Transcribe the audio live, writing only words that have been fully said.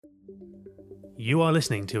You are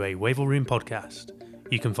listening to a Wavell Room podcast.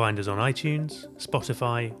 You can find us on iTunes,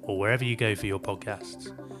 Spotify, or wherever you go for your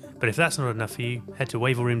podcasts. But if that's not enough for you, head to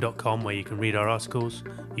wavellroom.com where you can read our articles,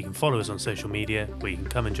 you can follow us on social media, where you can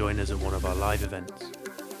come and join us at one of our live events.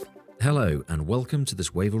 Hello and welcome to this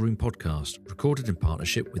Wavell Room podcast, recorded in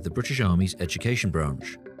partnership with the British Army's Education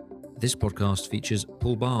Branch. This podcast features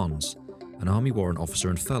Paul Barnes, an Army Warrant Officer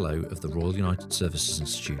and Fellow of the Royal United Services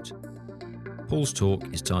Institute. Paul's talk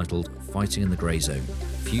is titled Fighting in the Grey Zone,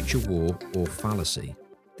 Future War or Fallacy.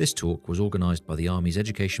 This talk was organised by the Army's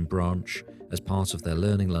Education Branch as part of their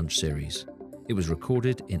Learning Lunch series. It was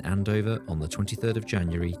recorded in Andover on the 23rd of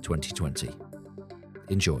January 2020.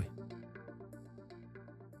 Enjoy.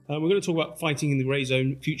 We're going to talk about fighting in the grey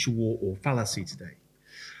zone, future war or fallacy today.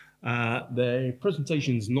 The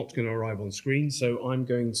presentation's not going to arrive on screen, so I'm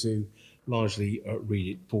going to largely read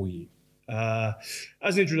it for you.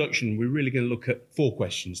 As an introduction, we're really going to look at 4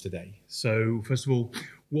 questions today. So first of all,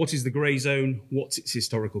 what is the grey zone? What's its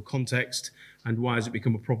historical context? And why has it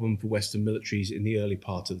become a problem for Western militaries in the early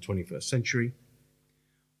part of the 21st century?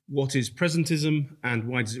 What is presentism and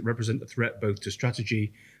why does it represent a threat both to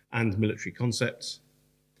strategy and military concepts?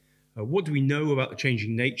 What do we know about the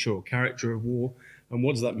changing nature or character of war, and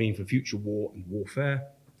what does that mean for future war and warfare?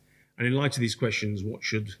 And in light of these questions, what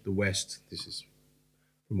should the West, this is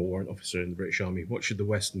from a warrant officer in the British Army, what should the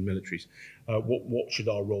Western militaries, what should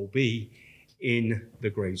our role be in the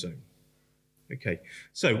grey zone? Okay,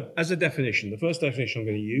 so as a definition, the first definition I'm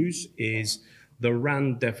going to use is the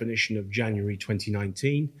RAND definition of January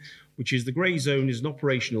 2019, which is the grey zone is an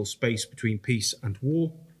operational space between peace and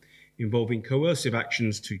war, involving coercive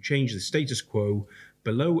actions to change the status quo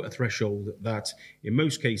below a threshold that, in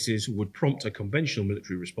most cases, would prompt a conventional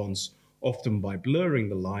military response, often by blurring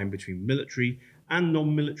the line between military and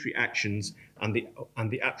non-military actions and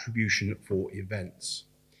the attribution for events.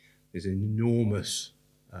 There's an enormous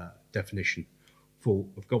definition full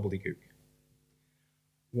of gobbledygook.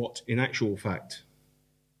 What in actual fact,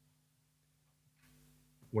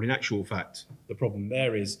 the problem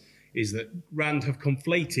there is that RAND have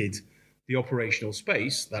conflated the operational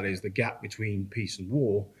space, that is the gap between peace and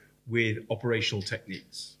war, with operational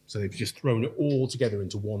techniques. So they've just thrown it all together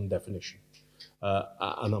into one definition.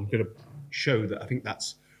 And I'm going to show that I think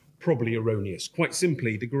that's probably erroneous. Quite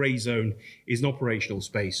simply, the grey zone is an operational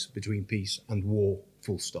space between peace and war,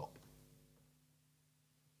 full stop.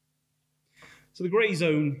 So the grey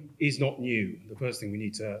zone is not new. The first thing we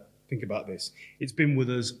need to think about this, it's been with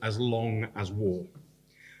us as long as war.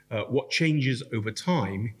 What changes over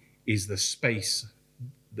time is the space,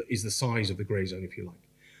 is the size of the grey zone, if you like.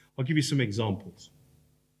 I'll give you some examples.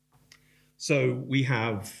 So we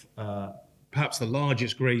have perhaps the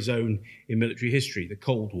largest grey zone in military history, the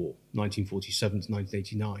Cold War, 1947 to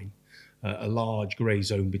 1989, a large grey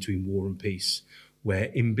zone between war and peace, where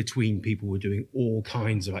in between people were doing all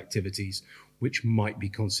kinds of activities which might be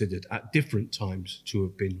considered at different times to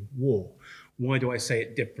have been war. Why do I say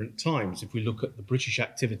at different times? If we look at the British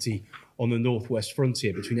activity on the northwest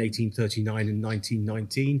frontier between 1839 and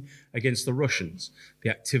 1919 against the Russians,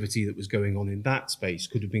 the activity that was going on in that space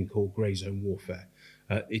could have been called grey zone warfare.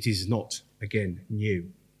 It is not, again,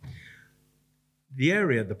 new.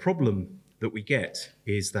 The problem that we get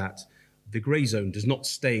is that the grey zone does not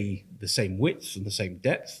stay the same width and the same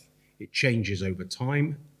depth. It changes over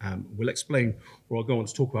time. We'll explain, or I'll go on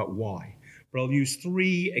to talk about why. But I'll use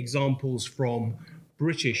 3 examples from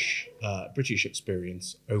British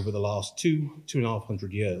experience over the last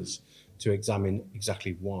 2,500 years to examine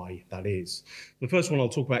exactly why that is. The first one I'll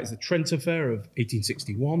talk about is the Trent Affair of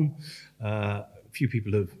 1861. A few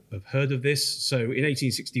people have heard of this. So in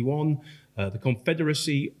 1861, the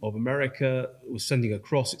Confederacy of America was sending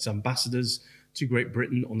across its ambassadors to Great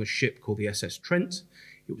Britain on a ship called the SS Trent.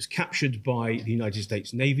 It was captured by the United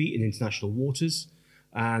States Navy in international waters,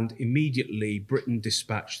 and immediately Britain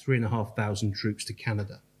dispatched 3,500 troops to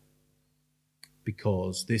Canada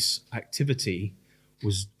because this activity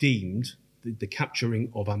was deemed, the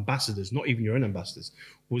capturing of ambassadors, not even your own ambassadors,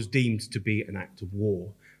 was deemed to be an act of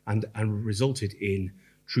war and resulted in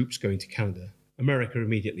troops going to Canada. America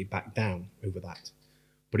immediately backed down over that,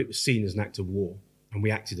 but it was seen as an act of war and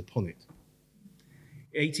we acted upon it.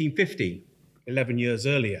 1850, 11 years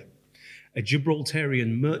earlier, a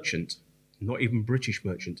Gibraltarian merchant, not even British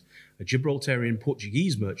merchant, a Gibraltarian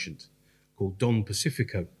Portuguese merchant called Dom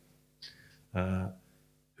Pacifico,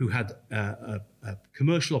 who had a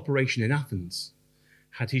commercial operation in Athens,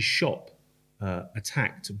 had his shop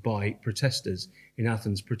attacked by protesters in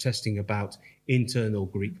Athens protesting about internal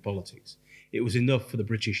Greek politics. It was enough for the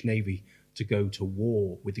British Navy to go to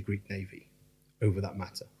war with the Greek Navy over that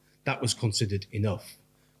matter. That was considered enough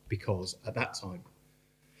because at that time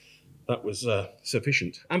that was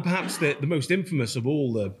sufficient. And perhaps the most infamous of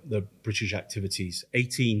all the British activities,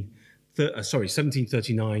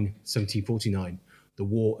 1739, 1749, the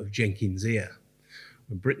War of Jenkins' Ear,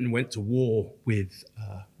 when Britain went to war with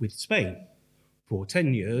Spain for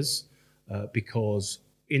 10 years because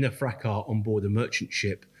in a fracas on board a merchant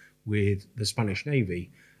ship with the Spanish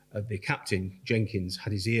Navy, the captain, Jenkins,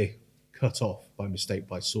 had his ear cut off by mistake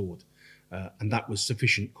by sword, and that was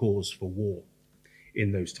sufficient cause for war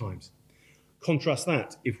in those times. Contrast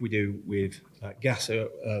that, if we do, with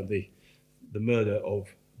the murder of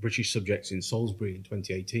British subjects in Salisbury in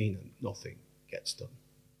 2018, and nothing gets done.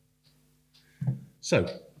 So,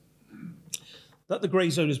 that the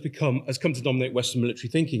grey zone has come to dominate Western military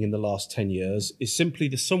thinking in the last 10 years is simply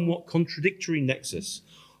the somewhat contradictory nexus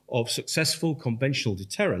of successful conventional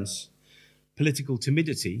deterrence, political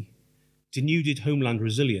timidity, denuded homeland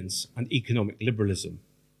resilience, and economic liberalism.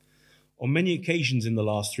 On many occasions in the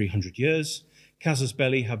last 300 years, casus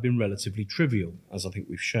belli have been relatively trivial, as I think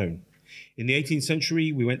we've shown. In the 18th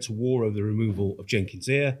century, we went to war over the removal of Jenkins'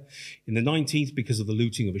 Ear. In the 19th, because of the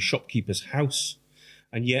looting of a shopkeeper's house.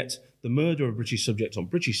 And yet, the murder of British subjects on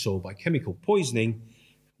British soil by chemical poisoning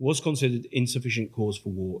was considered insufficient cause for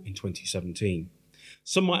war in 2017.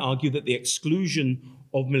 Some might argue that the exclusion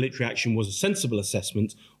of military action was a sensible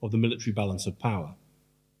assessment of the military balance of power.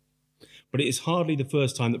 But it is hardly the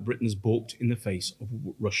first time that Britain has balked in the face of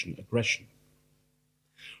Russian aggression.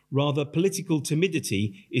 Rather, political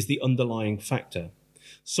timidity is the underlying factor,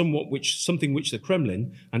 something which the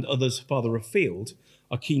Kremlin and others farther afield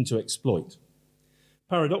are keen to exploit.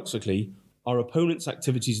 Paradoxically, our opponents'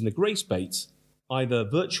 activities in the grey space, either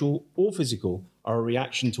virtual or physical, are a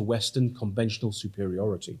reaction to Western conventional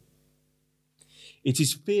superiority. It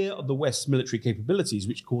is fear of the West's military capabilities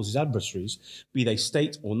which causes adversaries, be they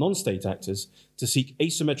state or non-state actors, to seek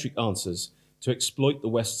asymmetric answers, to exploit the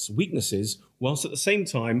West's weaknesses, whilst at the same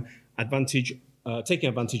time taking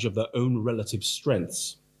advantage of their own relative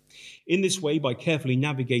strengths. In this way, by carefully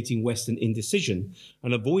navigating Western indecision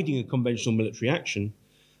and avoiding a conventional military action,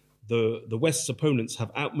 the West's opponents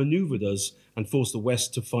have outmaneuvered us and forced the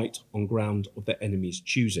West to fight on ground of their enemy's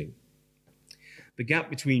choosing. The gap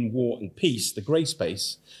between war and peace, the grey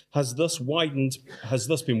space, has thus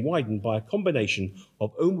been widened by a combination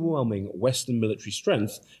of overwhelming Western military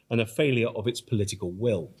strength and a failure of its political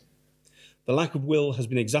will. The lack of will has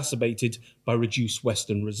been exacerbated by reduced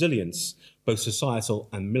Western resilience, both societal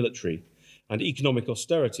and military, and economic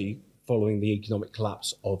austerity following the economic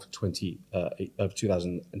collapse of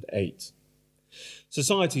 2008.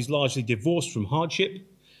 Society is largely divorced from hardship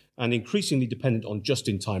and increasingly dependent on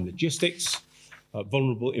just-in-time logistics,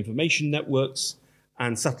 vulnerable information networks,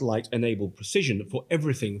 and satellite-enabled precision for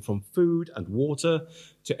everything from food and water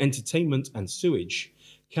to entertainment and sewage,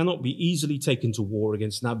 cannot be easily taken to war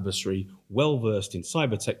against an adversary well-versed in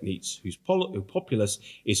cyber techniques whose populace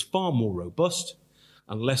is far more robust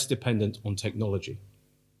and less dependent on technology.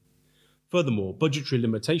 Furthermore, budgetary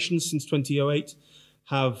limitations since 2008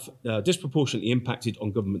 have disproportionately impacted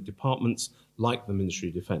on government departments like the Ministry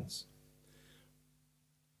of Defence,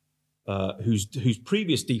 whose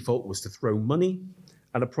previous default was to throw money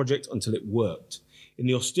at a project until it worked. In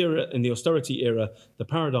the austerity era, the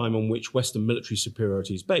paradigm on which Western military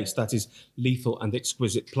superiority is based, that is, lethal and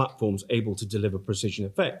exquisite platforms able to deliver precision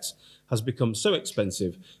effects, has become so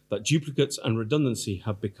expensive that duplicates and redundancy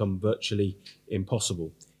have become virtually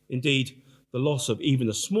impossible. Indeed, the loss of even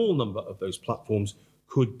a small number of those platforms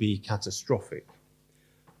could be catastrophic.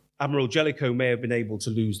 Admiral Jellicoe may have been able to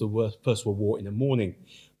lose the First World War in a morning,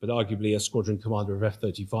 but arguably a squadron commander of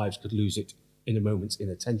F-35s could lose it in a moment's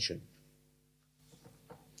inattention.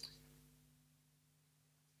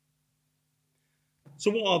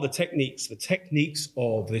 So what are the techniques? The techniques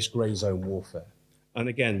of this grey zone warfare. And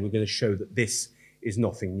again, we're going to show that this is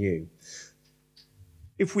nothing new.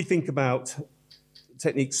 If we think about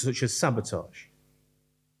techniques such as sabotage.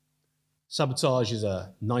 Sabotage is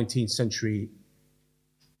a 19th century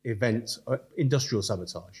event, industrial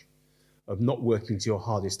sabotage, of not working to your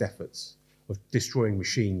hardest efforts, of destroying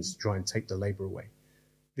machines to try and take the labour away.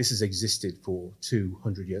 This has existed for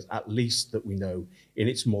 200 years, at least that we know, in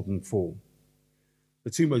its modern form. The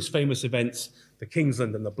two most famous events, the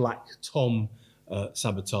Kingsland and the Black Tom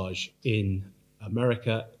sabotage in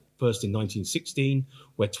America, first in 1916,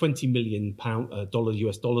 where $20 million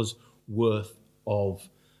US dollars worth of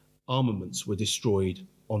armaments were destroyed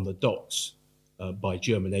on the docks by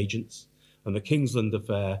German agents, and the Kingsland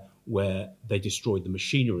affair, where they destroyed the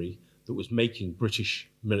machinery that was making British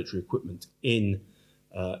military equipment in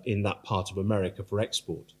that part of America for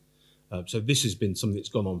export. So this has been something that's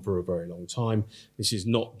gone on for a very long time. This is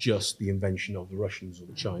not just the invention of the Russians or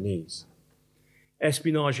the Chinese.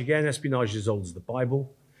 Espionage, again, espionage is as old as the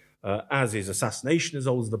Bible, as is assassination as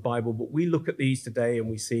old as the Bible, but we look at these today and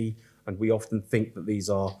we see, and we often think that these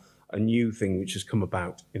are a new thing which has come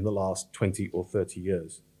about in the last 20 or 30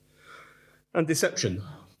 years. And deception,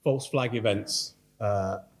 false flag events.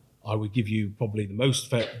 I would give you probably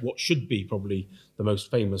what should be probably the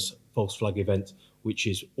most famous false flag event, which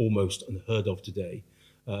is almost unheard of today.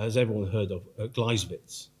 Has everyone heard of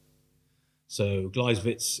Gleiswitz? So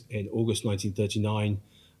Gleiswitz in August 1939,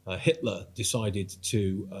 Hitler decided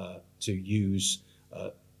to use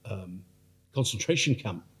concentration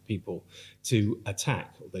camp people to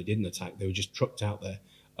attack. Or they didn't attack, they were just trucked out there.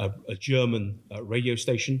 A German radio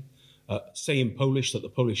station, say in Polish that the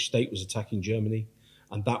Polish state was attacking Germany,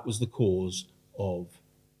 and that was the cause of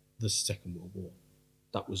the Second World War.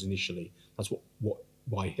 That was that's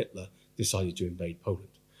why Hitler decided to invade Poland.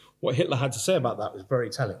 What Hitler had to say about that was very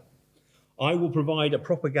telling. I will provide a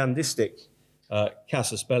propagandistic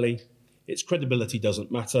casus belli. Its credibility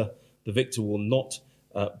doesn't matter. The victor will not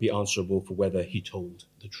be answerable for whether he told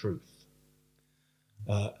the truth.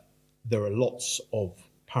 There are lots of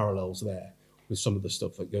parallels there with some of the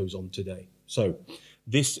stuff that goes on today. So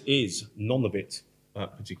this is none of it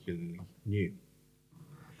particularly new.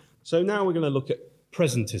 So now we're going to look at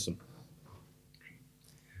presentism.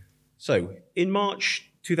 So in March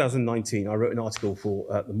 2019, I wrote an article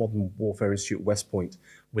for the Modern Warfare Institute at West Point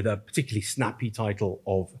with a particularly snappy title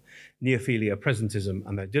of Neophilia, Presentism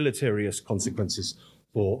and Their Deleterious Consequences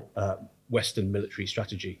for Western Military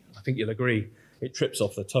Strategy. I think you'll agree it trips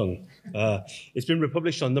off the tongue. It's been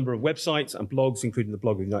republished on a number of websites and blogs, including the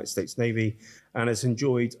blog of the United States Navy, and has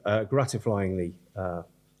enjoyed gratifyingly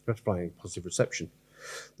positive reception.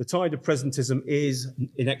 The tide of presentism is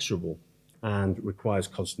inexorable and requires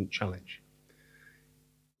constant challenge.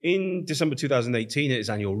 In December 2018, at his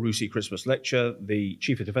annual RUSI Christmas lecture, the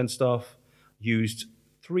Chief of Defence Staff used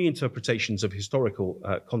three interpretations of historical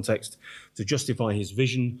context to justify his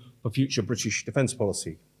vision for future British defence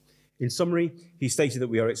policy. In summary, he stated that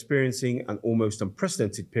we are experiencing an almost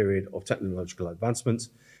unprecedented period of technological advancement,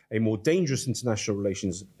 a more dangerous international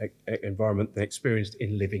relations environment than experienced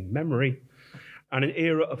in living memory, and an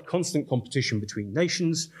era of constant competition between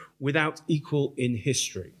nations without equal in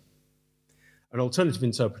history. An alternative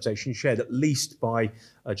interpretation, shared at least by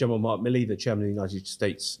General Mark Milley, the Chairman of the United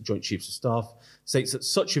States Joint Chiefs of Staff, states that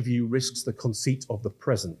such a view risks the conceit of the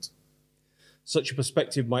present. Such a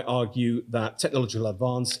perspective might argue that technological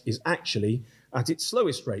advance is actually at its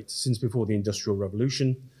slowest rate since before the Industrial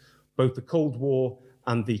Revolution. Both the Cold War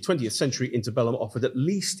and the 20th century interbellum offered at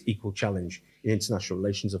least equal challenge in international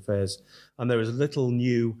relations affairs, and there is little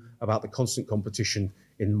new about the constant competition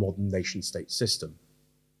in the modern nation-state system.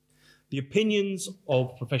 The opinions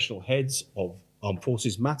of professional heads of armed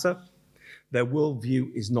forces matter. Their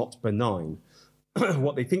worldview is not benign.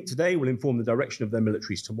 What they think today will inform the direction of their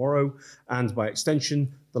militaries tomorrow, and by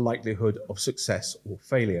extension, the likelihood of success or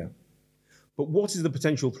failure. But what is the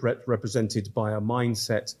potential threat represented by a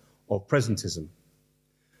mindset of presentism?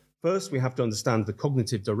 First, we have to understand the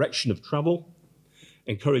cognitive direction of travel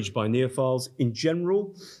encouraged by neophiles. In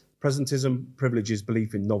general, presentism privileges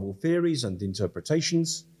belief in novel theories and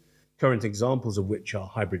interpretations, current examples of which are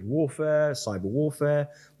hybrid warfare, cyber warfare,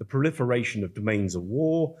 the proliferation of domains of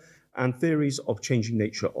war, and theories of changing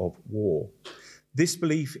nature of war. This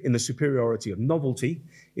belief in the superiority of novelty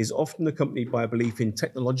is often accompanied by a belief in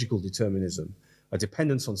technological determinism, a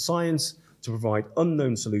dependence on science to provide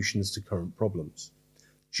unknown solutions to current problems,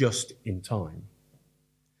 just in time.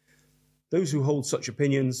 Those who hold such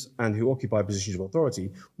opinions and who occupy positions of authority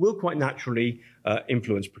will quite naturally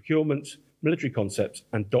influence procurement, military concepts,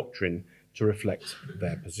 and doctrine to reflect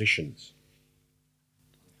their positions.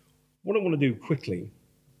 What I want to do quickly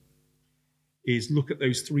is look at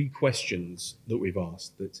those three questions that we've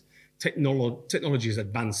asked, that technology is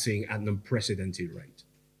advancing at an unprecedented rate,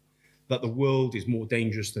 that the world is more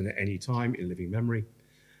dangerous than at any time in living memory,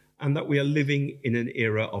 and that we are living in an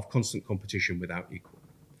era of constant competition without equal.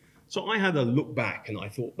 So I had a look back, and I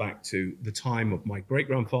thought back to the time of my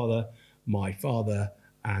great-grandfather, my father,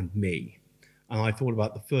 and me. And I thought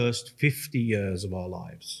about the first 50 years of our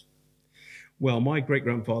lives. Well, my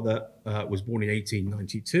great-grandfather was born in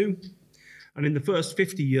 1892. And in the first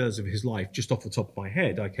 50 years of his life, just off the top of my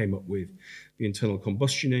head, I came up with the internal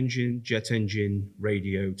combustion engine, jet engine,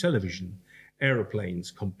 radio, television,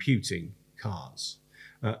 aeroplanes, computing, cars.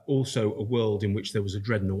 Also a world in which there was a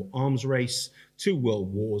dreadnought arms race, 2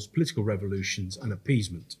 world wars, political revolutions, and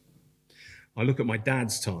appeasement. I look at my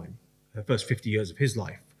dad's time, the first 50 years of his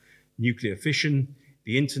life, nuclear fission,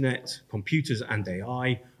 the internet, computers and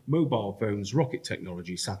AI, mobile phones, rocket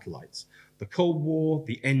technology, satellites, the Cold War,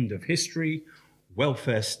 the end of history,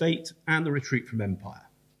 welfare state, and the retreat from empire.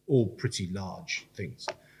 All pretty large things.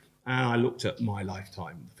 And I looked at my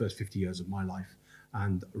lifetime, the first 50 years of my life,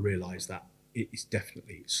 and realized that it is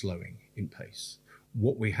definitely slowing in pace.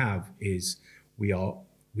 What we have is we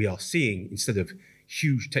are seeing, instead of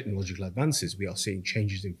huge technological advances, we are seeing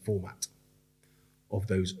changes in format of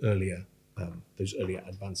those earlier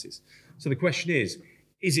advances. So the question is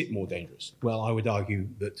it more dangerous? Well, I would argue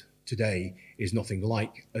that today is nothing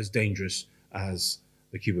like as dangerous as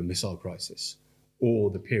the Cuban Missile Crisis or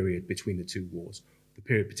the period between the two wars. The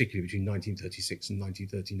period particularly between 1936 and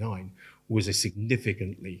 1939 was a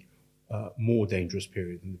significantly more dangerous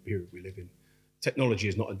period than the period we live in. Technology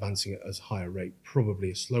is not advancing at as high a rate,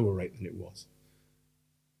 probably a slower rate than it was.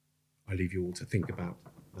 I leave you all to think about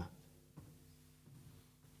that.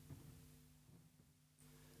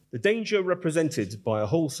 The danger represented by a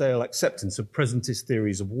wholesale acceptance of presentist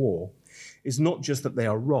theories of war is not just that they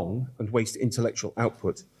are wrong and waste intellectual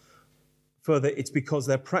output. Further, it's because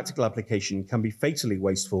their practical application can be fatally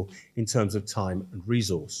wasteful in terms of time and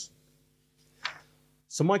resource.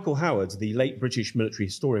 Sir Michael Howard, the late British military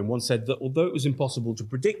historian, once said that although it was impossible to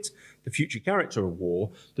predict the future character of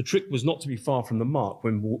war, the trick was not to be far from the mark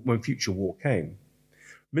when future war came.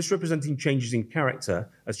 Misrepresenting changes in character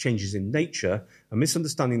as changes in nature and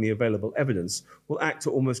misunderstanding the available evidence will act to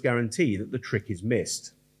almost guarantee that the trick is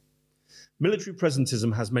missed. Military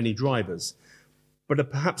presentism has many drivers, but a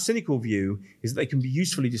perhaps cynical view is that they can be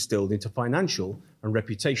usefully distilled into financial and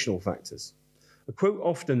reputational factors. A quote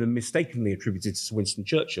often and mistakenly attributed to Sir Winston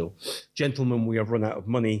Churchill, "Gentlemen, we have run out of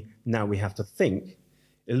money, now we have to think,"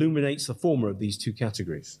 illuminates the former of these two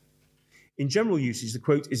categories. In general usage, the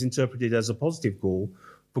quote is interpreted as a positive call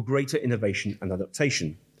for greater innovation and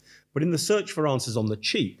adaptation. But in the search for answers on the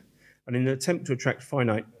cheap, and in an attempt to attract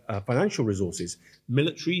finite financial resources,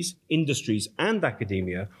 militaries, industries, and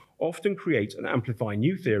academia often create and amplify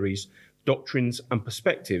new theories, doctrines, and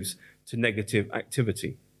perspectives to negative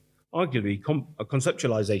activity. Arguably,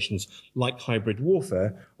 conceptualizations like hybrid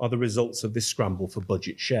warfare are the results of this scramble for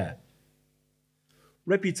budget share.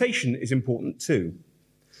 Reputation is important too.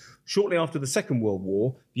 Shortly after the Second World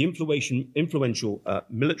War, the influential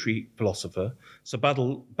military philosopher Sir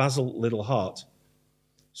Basil Liddell Hart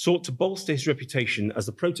sought to bolster his reputation as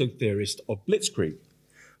the proto-theorist of Blitzkrieg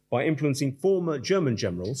by influencing former German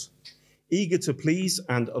generals, eager to please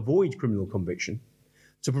and avoid criminal conviction,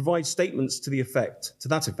 to provide statements to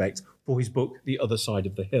that effect for his book, The Other Side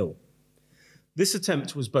of the Hill. This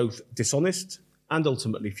attempt was both dishonest and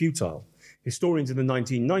ultimately futile. Historians in the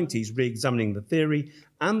 1990s, re-examining the theory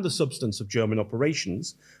and the substance of German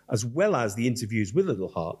operations, as well as the interviews with Liddell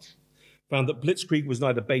Hart, found that Blitzkrieg was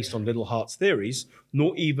neither based on Liddell Hart's theories,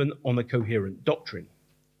 nor even on a coherent doctrine.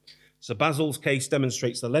 Sir Basil's case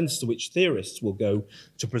demonstrates the lengths to which theorists will go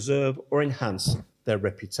to preserve or enhance their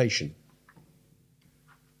reputation.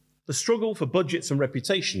 The struggle for budgets and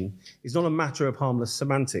reputation is not a matter of harmless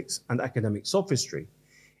semantics and academic sophistry.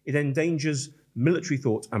 It endangers military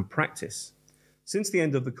thought and practice. Since the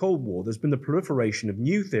end of the Cold War, there's been the proliferation of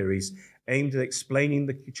new theories aimed at explaining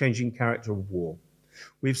the changing character of war.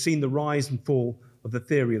 We've seen the rise and fall of the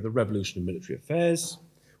theory of the revolution of military affairs,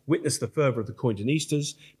 witnessed the fervour of the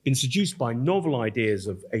Coindonistas, been seduced by novel ideas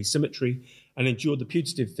of asymmetry, and endured the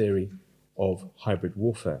putative theory of hybrid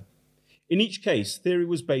warfare. In each case, theory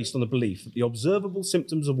was based on the belief that the observable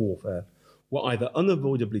symptoms of warfare were either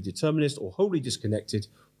unavoidably determinist or wholly disconnected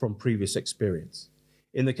from previous experience.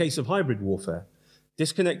 In the case of hybrid warfare,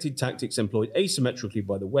 disconnected tactics employed asymmetrically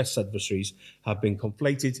by the West's adversaries have been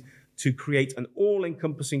conflated to create an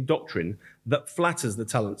all-encompassing doctrine that flatters the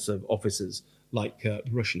talents of officers like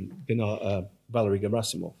Russian Valery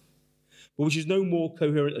Gerasimov, but which is no more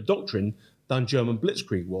coherent a doctrine than German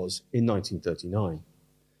Blitzkrieg was in 1939.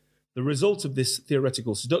 The result of this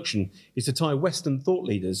theoretical seduction is to tie Western thought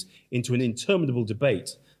leaders into an interminable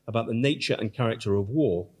debate about the nature and character of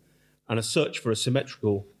war and a search for a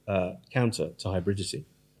symmetrical counter to hybridity.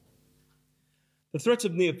 The threat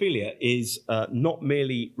of neophilia is not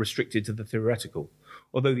merely restricted to the theoretical,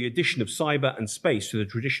 although the addition of cyber and space to the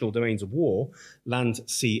traditional domains of war, land,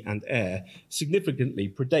 sea, and air, significantly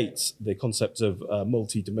predates the concept of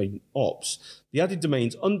multi-domain ops. The added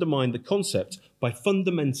domains undermine the concept by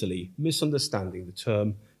fundamentally misunderstanding the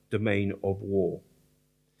term domain of war,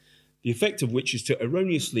 the effect of which is to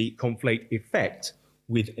erroneously conflate effect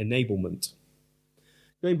with enablement.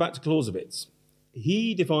 Going back to Clausewitz,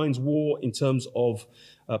 he defines war in terms of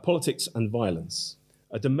politics and violence.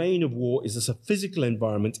 A domain of war is a physical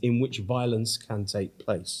environment in which violence can take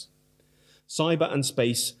place. Cyber and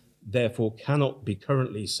space, therefore, cannot be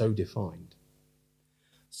currently so defined.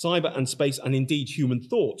 Cyber and space, and indeed human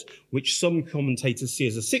thought, which some commentators see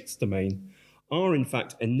as a sixth domain, are in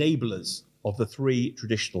fact enablers of the three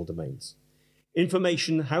traditional domains.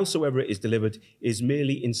 Information, howsoever it is delivered, is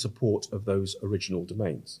merely in support of those original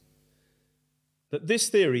domains. That this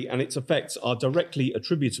theory and its effects are directly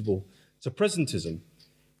attributable to presentism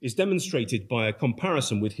is demonstrated by a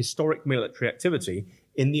comparison with historic military activity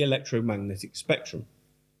in the electromagnetic spectrum.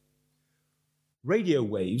 Radio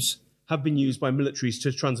waves have been used by militaries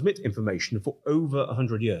to transmit information for over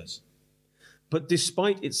 100 years. But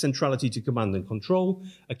despite its centrality to command and control,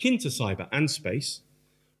 akin to cyber and space,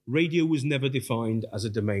 radio was never defined as a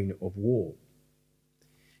domain of war.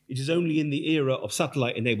 It is only in the era of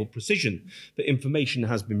satellite-enabled precision that information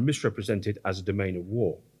has been misrepresented as a domain of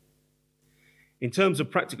war. In terms of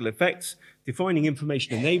practical effects, defining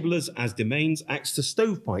information enablers as domains acts to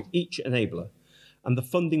stovepipe each enabler and the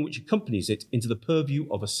funding which accompanies it into the purview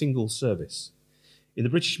of a single service. In the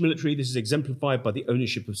British military, this is exemplified by the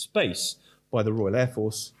ownership of space by the Royal Air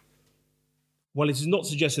Force. While it is not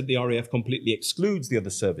suggested the RAF completely excludes the other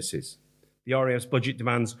services, the RAF's budget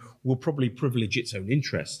demands will probably privilege its own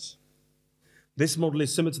interests. This model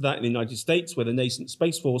is similar to that in the United States, where the nascent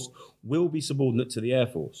Space Force will be subordinate to the Air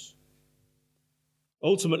Force.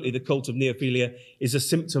 Ultimately, the cult of neophilia is a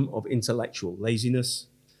symptom of intellectual laziness,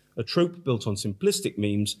 a trope built on simplistic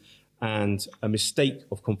memes, and a mistake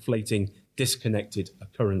of conflating disconnected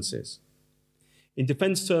occurrences. In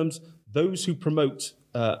defense terms, those who promote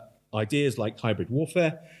ideas like hybrid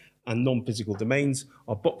warfare and non-physical domains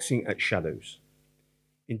are boxing at shadows,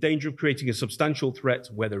 in danger of creating a substantial threat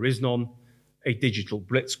where there is none, a digital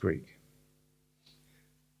blitzkrieg.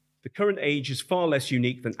 The current age is far less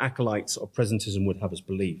unique than acolytes of presentism would have us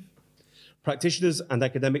believe. Practitioners and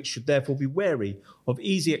academics should therefore be wary of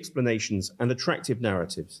easy explanations and attractive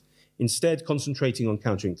narratives, instead concentrating on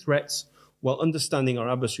countering threats, while understanding our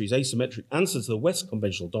adversary's asymmetric answer to the West's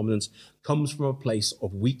conventional dominance comes from a place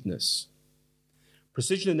of weakness.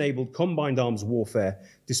 Precision-enabled combined arms warfare,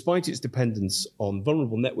 despite its dependence on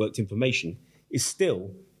vulnerable networked information, is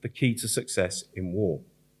still the key to success in war.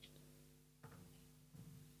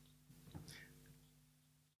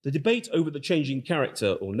 The debate over the changing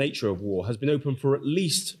character or nature of war has been open for at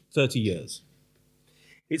least 30 years.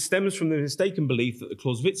 It stems from the mistaken belief that the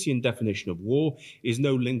Clausewitzian definition of war is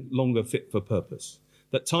no longer fit for purpose,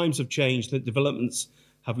 that times have changed, that developments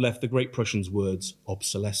have left the great Prussian's words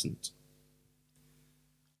obsolescent.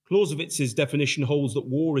 Clausewitz's definition holds that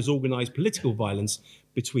war is organized political violence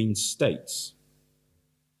between states.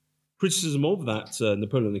 Criticism of that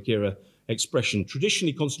Napoleonic era expression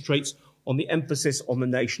traditionally concentrates on the emphasis on the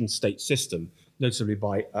nation-state system, notably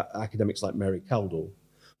by academics like Mary Kaldor.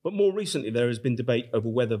 But more recently, there has been debate over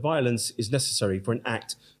whether violence is necessary for an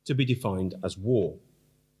act to be defined as war.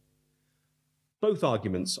 Both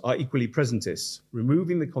arguments are equally presentist,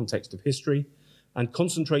 removing the context of history and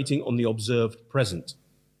concentrating on the observed present.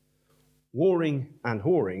 Warring and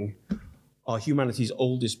whoring are humanity's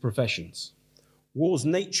oldest professions. War's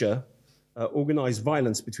nature, organized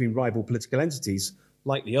violence between rival political entities,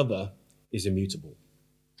 like the other, is immutable.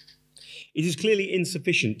 It is clearly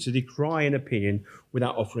insufficient to decry an opinion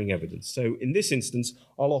without offering evidence. So in this instance,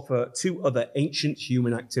 I'll offer two other ancient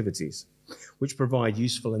human activities which provide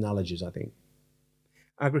useful analogies, I think.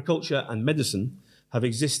 Agriculture and medicine have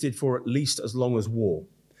existed for at least as long as war.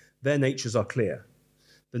 Their natures are clear.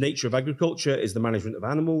 The nature of agriculture is the management of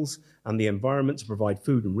animals and the environment to provide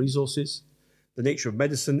food and resources. The nature of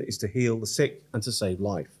medicine is to heal the sick and to save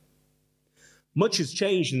life. Much has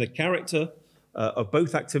changed in the character of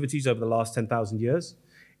both activities over the last 10,000 years.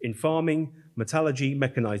 In farming, metallurgy,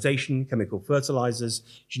 mechanization, chemical fertilizers,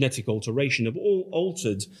 genetic alteration have all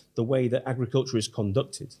altered the way that agriculture is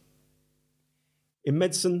conducted. In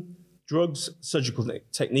medicine, drugs, surgical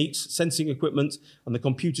techniques, sensing equipment, and the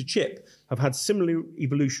computer chip have had similar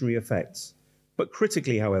evolutionary effects. But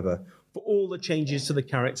critically, however, for all the changes to the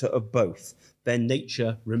character of both, their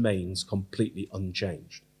nature remains completely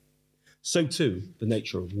unchanged. So too, the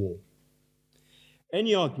nature of war.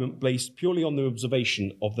 Any argument based purely on the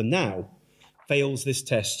observation of the now fails this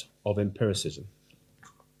test of empiricism.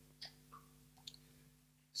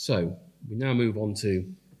 So, we now move on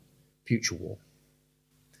to future war.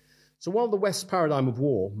 So while the West's paradigm of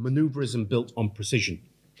war, maneuverism built on precision,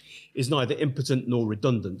 is neither impotent nor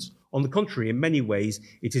redundant, on the contrary, in many ways,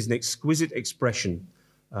 it is an exquisite expression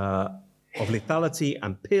of lethality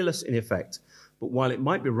and peerless in effect. But while it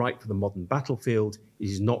might be right for the modern battlefield, it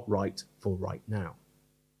is not right for right now.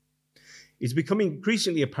 it's becoming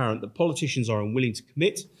increasingly apparent that politicians are unwilling to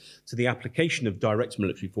commit to the application of direct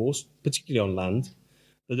military force, particularly on land.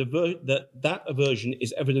 That aversion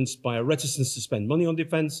is evidenced by a reticence to spend money on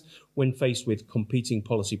defence when faced with competing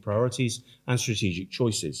policy priorities and strategic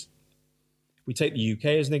choices. If we take the UK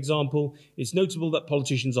as an example, it's notable that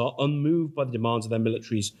politicians are unmoved by the demands of their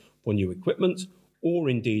militaries for new equipment, or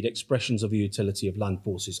indeed expressions of the utility of land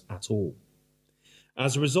forces at all.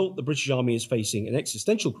 As a result, the British Army is facing an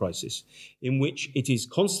existential crisis in which it is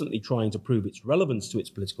constantly trying to prove its relevance to its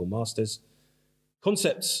political masters.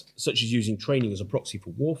 Concepts such as using training as a proxy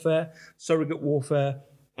for warfare, surrogate warfare,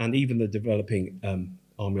 and even the developing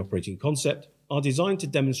army operating concept are designed to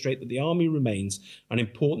demonstrate that the army remains an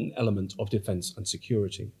important element of defence and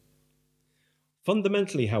security.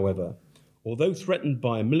 Fundamentally, however, although threatened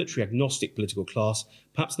by a military-agnostic political class,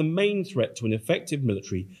 perhaps the main threat to an effective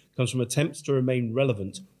military comes from attempts to remain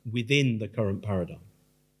relevant within the current paradigm,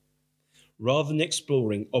 rather than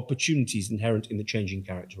exploring opportunities inherent in the changing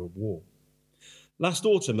character of war. Last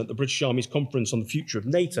autumn, at the British Army's conference on the future of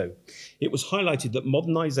NATO, it was highlighted that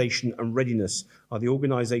modernisation and readiness are the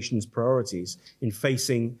organisation's priorities in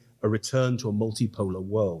facing a return to a multipolar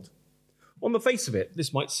world. On the face of it,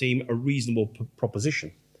 this might seem a reasonable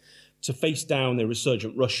proposition. To face down a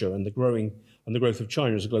resurgent Russia and the growth of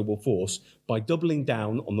China as a global force by doubling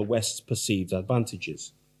down on the West's perceived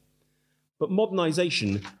advantages. But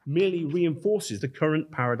modernisation merely reinforces the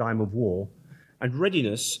current paradigm of war, and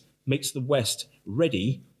readiness makes the West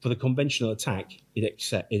ready for the conventional attack it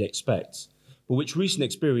expects, but which recent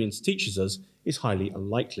experience teaches us is highly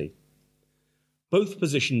unlikely. Both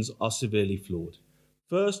positions are severely flawed.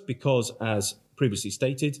 First, because, as previously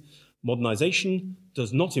stated, modernisation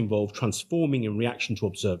does not involve transforming in reaction to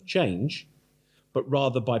observed change, but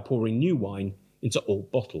rather by pouring new wine into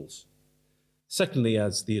old bottles. Secondly,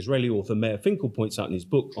 as the Israeli author Meir Finkel points out in his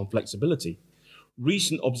book on flexibility,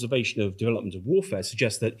 recent observation of development of warfare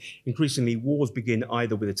suggests that increasingly wars begin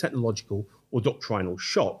either with a technological or doctrinal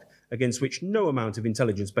shock against which no amount of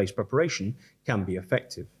intelligence-based preparation can be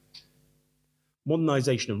effective.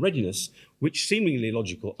 Modernisation and readiness, which seemingly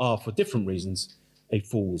logical, are, for different reasons, a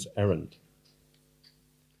fool's errand.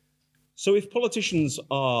 So if politicians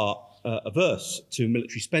are averse to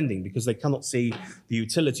military spending because they cannot see the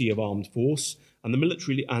utility of armed force, and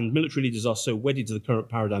military leaders are so wedded to the current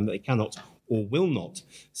paradigm that they cannot or will not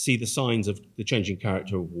see the signs of the changing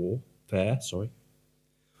character of warfare,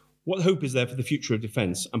 what hope is there for the future of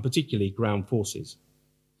defence, and particularly ground forces?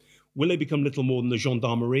 Will they become little more than the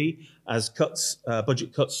gendarmerie as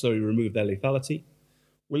budget cuts slowly remove their lethality?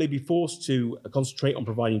 Will they be forced to concentrate on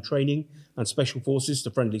providing training and special forces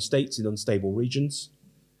to friendly states in unstable regions?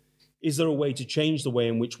 Is there a way to change the way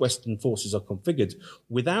in which Western forces are configured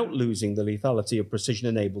without losing the lethality of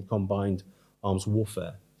precision-enabled combined arms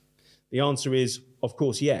warfare? The answer is, of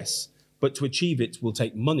course, yes, but to achieve it will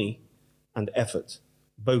take money and effort,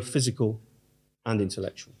 both physical and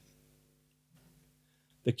intellectual.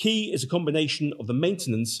 The key is a combination of the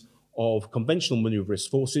maintenance of conventional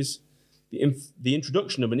maneuverist forces, the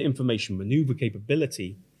introduction of an information maneuver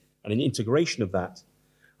capability and an integration of that,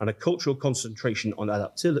 and a cultural concentration on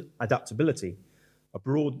adaptability, a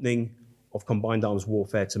broadening of combined arms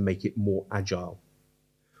warfare to make it more agile.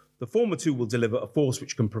 The former two will deliver a force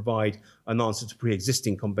which can provide an answer to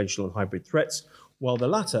pre-existing conventional and hybrid threats, while the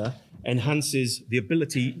latter enhances the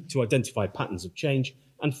ability to identify patterns of change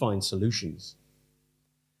and find solutions.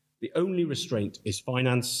 The only restraint is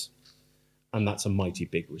finance, and that's a mighty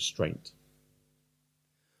big restraint.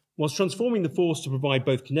 Whilst transforming the force to provide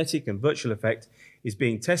both kinetic and virtual effect is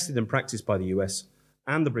being tested and practiced by the US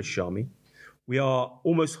and the British Army, we are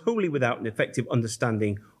almost wholly without an effective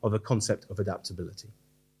understanding of the concept of adaptability.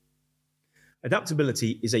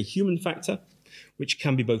 Adaptability is a human factor which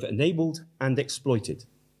can be both enabled and exploited.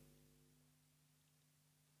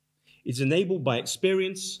 It's enabled by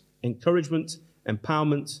experience, encouragement,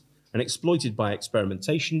 empowerment, and exploited by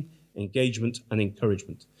experimentation, engagement, and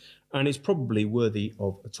encouragement, and is probably worthy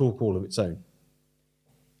of a talk all of its own.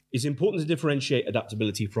 It's important to differentiate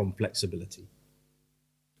adaptability from flexibility.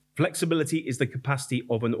 Flexibility is the capacity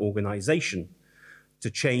of an organization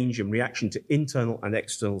to change in reaction to internal and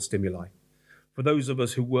external stimuli. For those of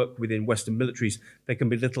us who work within Western militaries, there can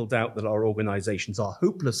be little doubt that our organizations are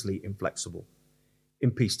hopelessly inflexible,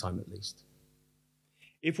 in peacetime at least.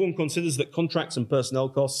 If one considers that contracts and personnel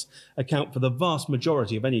costs account for the vast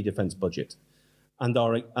majority of any defence budget and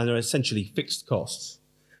are essentially fixed costs,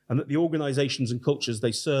 and that the organisations and cultures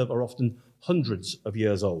they serve are often hundreds of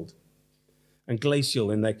years old and glacial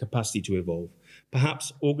in their capacity to evolve,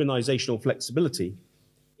 perhaps organisational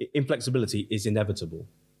inflexibility is inevitable.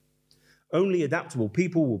 Only adaptable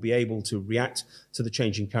people will be able to react to the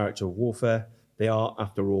changing character of warfare. They are,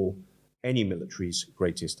 after all, any military's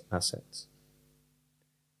greatest assets.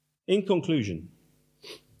 In conclusion,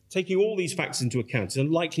 taking all these factors into account, it's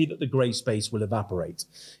unlikely that the grey space will evaporate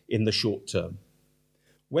in the short term.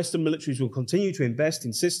 Western militaries will continue to invest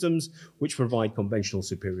in systems which provide conventional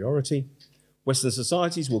superiority. Western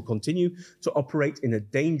societies will continue to operate in a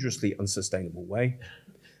dangerously unsustainable way.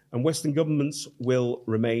 And Western governments will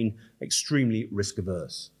remain extremely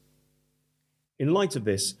risk-averse. In light of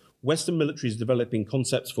this, Western military is developing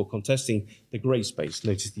concepts for contesting the grey space,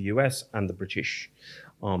 notice the US and the British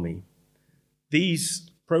Army.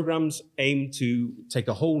 These programs aim to take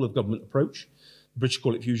a whole-of-government approach. The British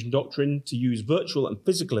call it fusion doctrine, to use virtual and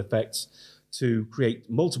physical effects to create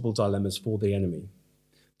multiple dilemmas for the enemy,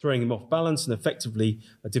 throwing him off balance and effectively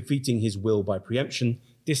defeating his will by preemption,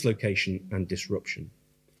 dislocation, and disruption.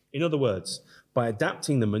 In other words, by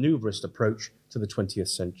adapting the maneuverist approach to the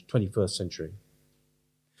 21st century.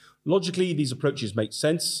 Logically, these approaches make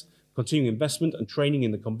sense. Continuing investment and training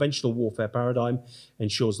in the conventional warfare paradigm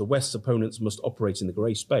ensures the West's opponents must operate in the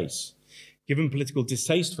grey space. Given political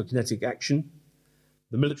distaste for kinetic action,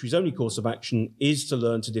 the military's only course of action is to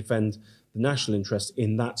learn to defend the national interest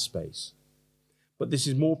in that space. But this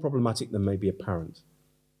is more problematic than may be apparent.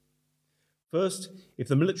 First, if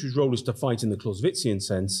the military's role is to fight in the Clausewitzian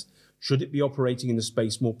sense, should it be operating in the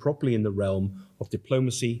space more properly in the realm of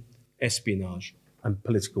diplomacy, espionage, and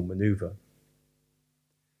political manoeuvre?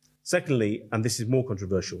 Secondly, and this is more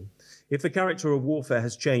controversial, if the character of warfare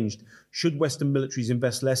has changed, should Western militaries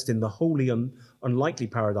invest less in the wholly unlikely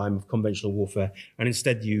paradigm of conventional warfare and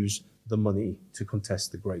instead use the money to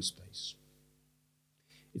contest the grey space?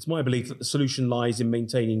 It's my belief that the solution lies in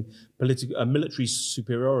maintaining military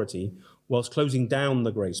superiority whilst closing down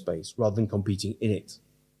the grey space rather than competing in it.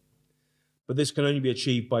 But this can only be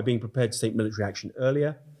achieved by being prepared to take military action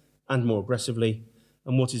earlier and more aggressively,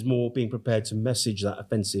 and what is more, being prepared to message that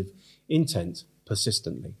offensive intent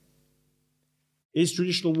persistently. Is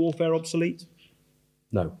traditional warfare obsolete?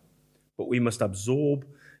 No, but we must absorb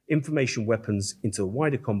information weapons into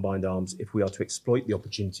wider combined arms if we are to exploit the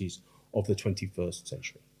opportunities of the 21st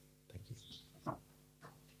century. Thank you.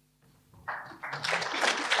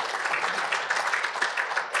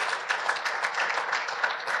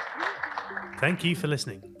 Thank you for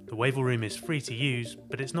listening. The Wavell Room is free to use,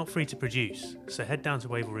 but it's not free to produce. So head down to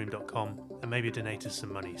wavellroom.com and maybe donate us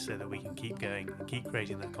some money so that we can keep going and keep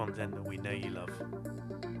creating the content that we know you love.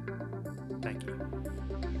 Thank you.